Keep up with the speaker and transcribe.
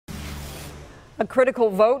A critical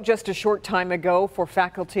vote just a short time ago for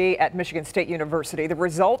faculty at Michigan State University. The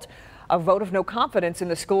result, a vote of no confidence in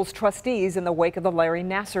the school's trustees in the wake of the Larry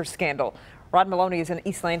Nassar scandal. Rod Maloney is in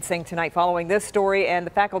East Lansing tonight following this story, and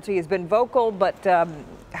the faculty has been vocal, but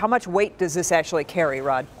how much weight does this actually carry,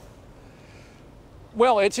 Rod?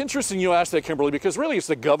 Well, it's interesting you asked that, Kimberly, because really it's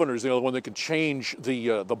the governor's the only one that can change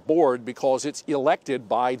the board because it's elected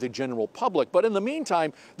by the general public. But in the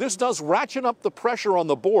meantime, this does ratchet up the pressure on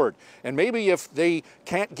the board. And maybe if they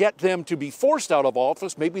can't get them to be forced out of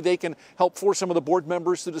office, maybe they can help force some of the board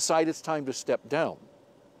members to decide it's time to step down.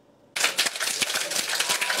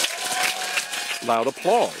 Loud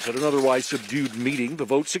applause at an otherwise subdued meeting. The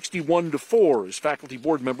vote 61-4 as faculty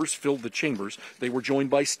board members filled the chambers. They were joined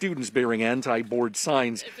by students bearing anti-board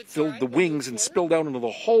signs, filled the wings and spilled out into the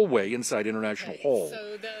hallway inside International Hall.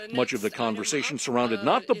 Much of the conversation surrounded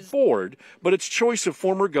not the board, but its choice of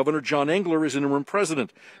former Governor John Engler as interim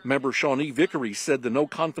president. Member Shawnee Vickery said the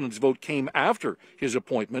no-confidence vote came after his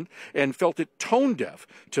appointment and felt it tone-deaf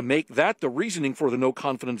to make that the reasoning for the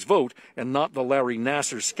no-confidence vote and not the Larry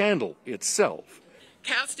Nassar scandal itself.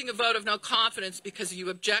 Casting a vote of no confidence because you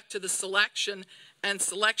object to the selection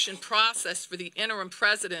process for the interim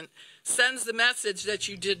president sends the message that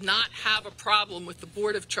you did not have a problem with the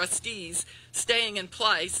Board of Trustees staying in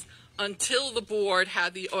place until the board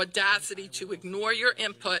had the audacity to ignore your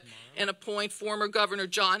input and appoint former Governor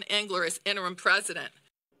John Engler as interim president.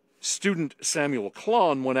 Student Samuel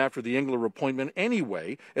Klon went after the Engler appointment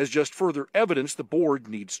anyway as just further evidence the board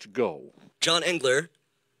needs to go. John Engler,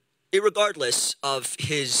 irregardless of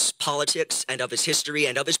his politics and of his history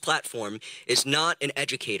and of his platform, is not an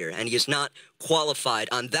educator, and he is not qualified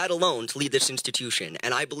on that alone to lead this institution.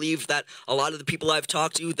 And I believe that a lot of the people I've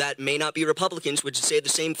talked to that may not be Republicans would say the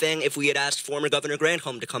same thing if we had asked former Governor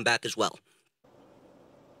Granholm to come back as well.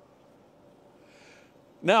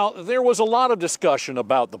 Now, there was a lot of discussion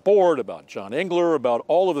about the board, about John Engler, about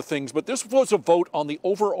all of the things, but this was a vote on the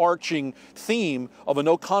overarching theme of a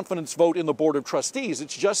no-confidence vote in the Board of Trustees.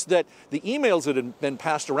 It's just that the emails that had been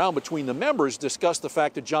passed around between the members discussed the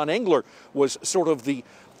fact that John Engler was sort of the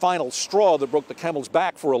final straw that broke the camel's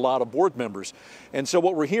back for a lot of board members. And so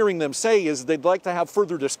what we're hearing them say is they'd like to have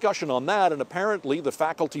further discussion on that, and apparently the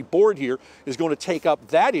faculty board here is going to take up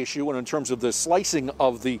that issue and in terms of the slicing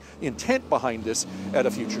of the intent behind this at a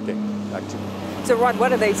future date. Back to you. So, Rod, what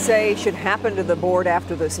do they say should happen to the board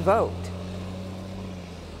after this vote?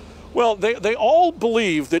 Well, they all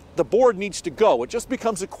believe that the board needs to go. It just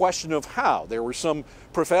becomes a question of how. There were some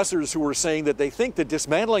professors who were saying that they think that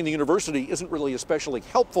dismantling the university isn't really especially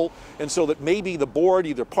helpful, and so that maybe the board,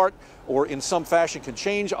 either part or in some fashion, can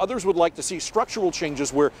change. Others would like to see structural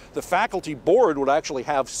changes where the faculty board would actually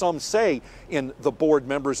have some say in the board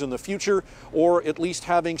members in the future, or at least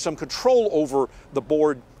having some control over the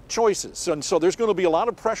board choices. And so there's going to be a lot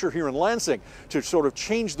of pressure here in Lansing to sort of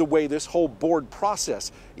change the way this whole board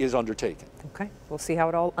process is undertaken. Okay, we'll see how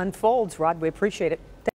it all unfolds. Rod, we appreciate it.